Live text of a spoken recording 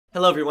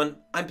Hello everyone,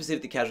 I'm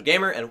Pacific the Casual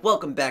Gamer, and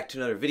welcome back to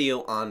another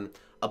video on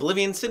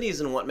Oblivion cities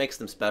and what makes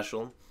them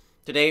special.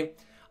 Today,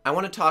 I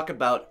want to talk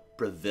about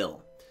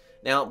Bravil.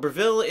 Now,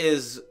 Bravil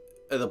is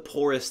the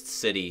poorest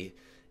city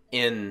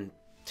in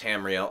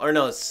Tamriel, or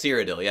no, it's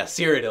Cyrodiil. Yeah,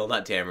 Cyrodiil,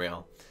 not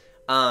Tamriel.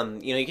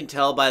 You can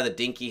tell by the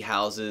dinky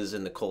houses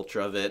and the culture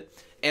of it,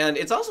 and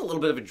it's also a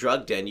little bit of a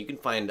drug den. You can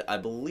find, I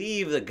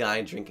believe, the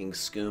guy drinking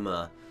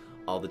skooma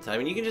all the time,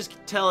 and you can just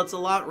tell it's a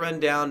lot run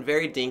down,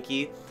 very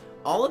dinky.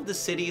 All of the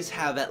cities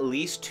have at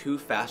least 2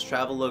 fast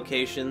travel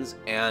locations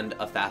and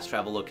a fast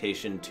travel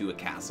location to a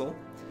castle.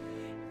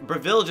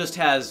 Bravil just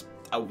has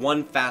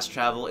one fast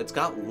travel. It's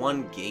got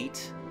 1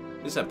 gate.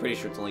 At least I'm pretty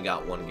sure it's only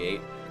got 1 gate.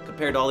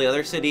 Compared to all the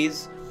other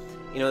cities,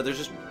 there's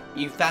just,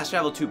 you fast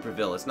travel to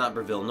Bravil. It's not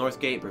Bravil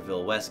North Gate,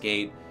 Bravil West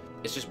Gate.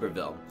 It's just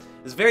Bravil.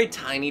 It's a very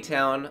tiny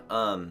town,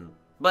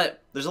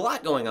 but there's a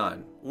lot going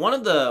on. One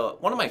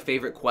of my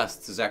favorite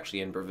quests is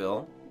actually in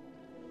Bravil,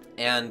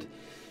 and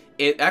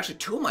actually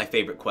 2 of my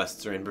favorite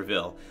quests are in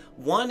Bravil.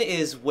 One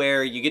is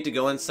where you get to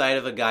go inside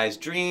of a guy's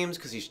dreams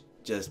because he's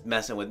just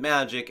messing with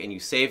magic, and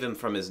you save him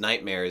from his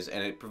nightmares,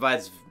 and it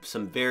provides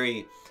some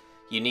very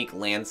unique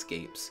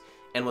landscapes.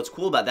 And what's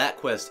cool about that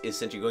quest is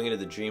since you're going into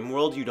the dream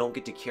world, you don't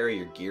get to carry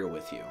your gear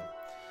with you.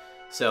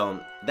 So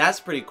that's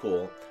pretty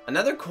cool.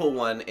 Another cool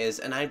one is,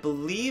 and I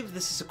believe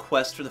this is a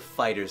quest for the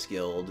Fighters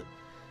Guild,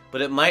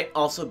 but it might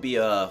also be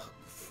a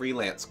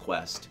freelance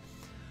quest,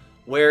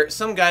 where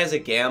some guy's a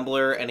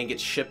gambler and he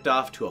gets shipped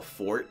off to a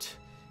fort,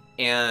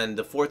 and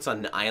the fort's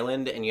on an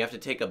island, and you have to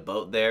take a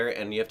boat there,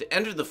 and you have to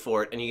enter the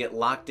fort, and you get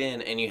locked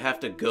in, and you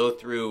have to go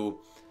through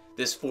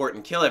this fort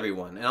and kill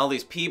everyone. And all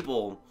these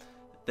people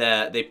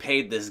that they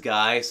paid this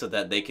guy so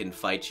that they can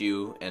fight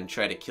you and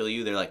try to kill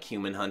you, they're like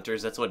human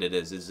hunters. That's what it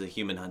is. It's a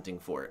human hunting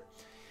fort.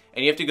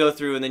 And you have to go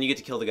through, and then you get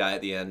to kill the guy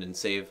at the end and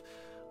save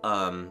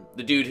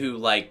the dude who,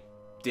 like,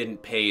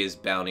 didn't pay his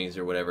bounties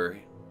or whatever.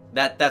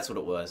 That's what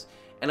it was.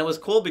 And it was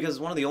cool because it's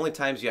one of the only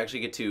times you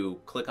actually get to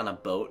click on a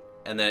boat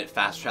and then it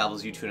fast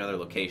travels you to another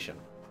location.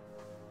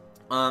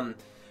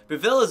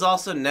 Bravil is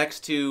also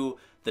next to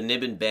the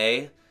Niben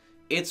Bay.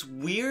 It's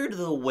weird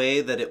the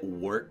way that it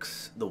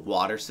works, the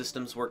water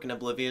systems work in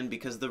Oblivion,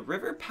 because the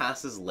river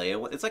passes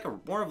Leyawiin. It's like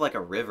more of like a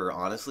river,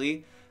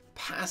 honestly.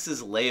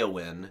 Passes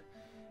Leyawiin.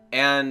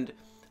 And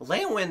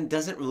Leyawiin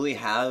doesn't really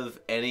have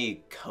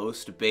any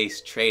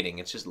coast-based trading.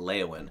 It's just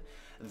Leyawiin.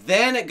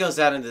 Then it goes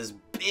out into this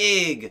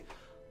big,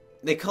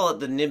 they call it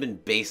the Niben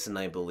Basin,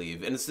 I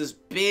believe. And it's this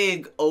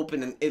big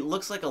open, and it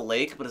looks like a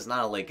lake, but it's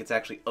not a lake. It's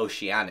actually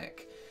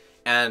oceanic.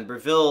 And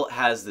Bravil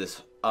has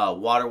this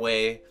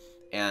waterway,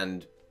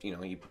 and,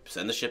 you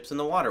send the ships in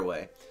the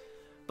waterway.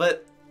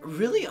 But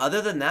really,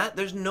 other than that,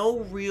 there's no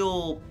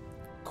real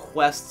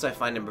quests I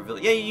find in Bravil.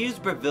 Yeah, you use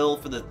Bravil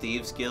for the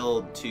Thieves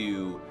Guild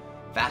to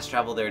fast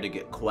travel there to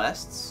get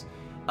quests.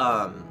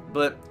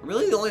 But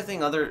really the only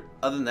thing other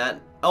than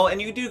that... Oh,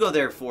 and you do go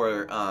there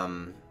for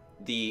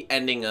the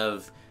ending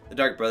of the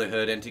Dark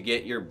Brotherhood, and to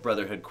get your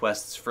Brotherhood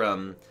quests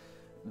from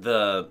I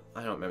don't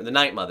remember, the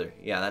Night Mother.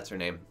 Yeah, that's her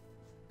name.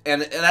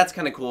 And that's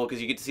kind of cool,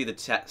 because you get to see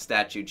the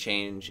statue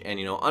change, and,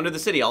 under the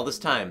city all this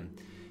time,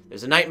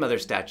 there's a Night Mother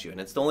statue, and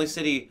it's the only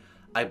city,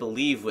 I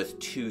believe, with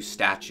 2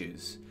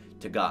 statues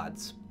to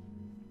gods.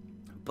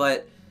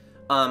 But,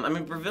 I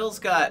mean, Bravil's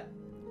got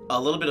a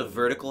little bit of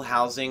vertical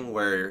housing,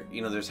 where,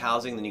 there's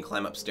housing, then you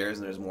climb upstairs,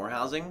 and there's more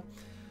housing.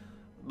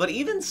 But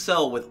even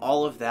so, with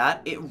all of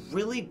that, it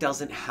really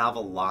doesn't have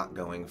a lot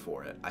going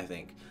for it, I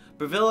think.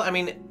 Bravil, I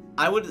mean,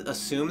 I would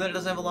assume that it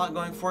doesn't have a lot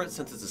going for it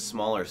since it's a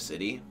smaller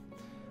city.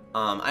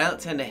 I don't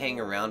tend to hang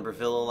around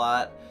Bravil a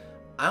lot.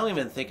 I don't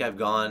even think I've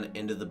gone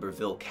into the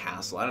Bravil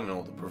Castle. I don't know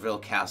what the Bravil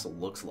Castle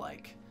looks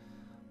like.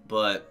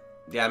 But,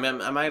 yeah, I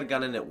mean, I might have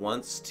gone in it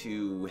once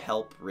to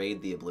help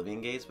raid the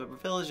Oblivion Gates, but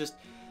Bravil is just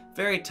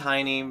very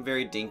tiny,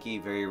 very dinky,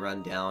 very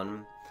run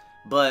down.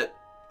 But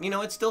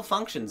it still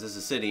functions as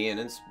a city, and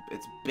it's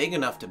big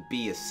enough to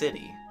be a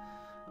city.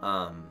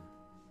 And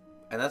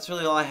that's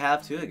really all I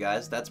have to it,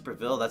 guys. That's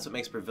Bravil. That's what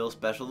makes Bravil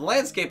special. The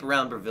landscape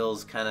around Bravil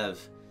is kind of...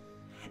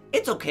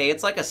 It's okay.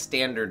 It's like a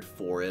standard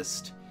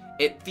forest.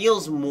 It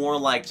feels more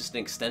like just an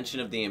extension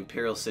of the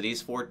Imperial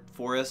Cities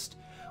forest,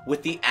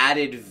 with the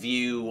added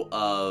view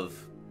of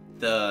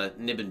the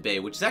Niben Bay,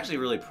 which is actually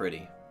really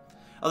pretty.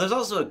 Oh, there's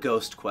also a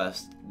ghost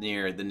quest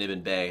near the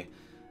Niben Bay.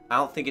 I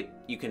don't think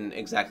you can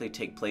exactly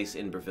take place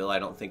in Bravil. I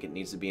don't think it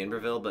needs to be in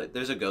Bravil, but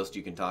there's a ghost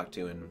you can talk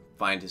to and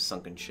find his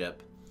sunken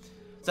ship.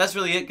 So that's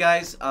really it,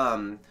 guys.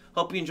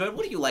 Hope you enjoyed.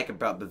 What do you like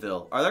about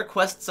Bravil? Are there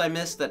quests I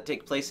missed that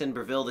take place in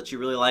Bravil that you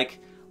really like?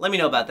 Let me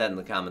know about that in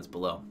the comments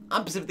below.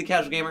 I'm Pacific the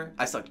Casual Gamer.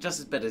 I suck just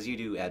as bad as you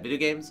do at video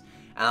games,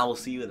 and I will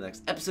see you in the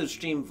next episode,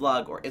 stream,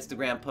 vlog, or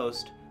Instagram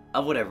post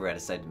of whatever I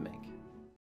decide to make.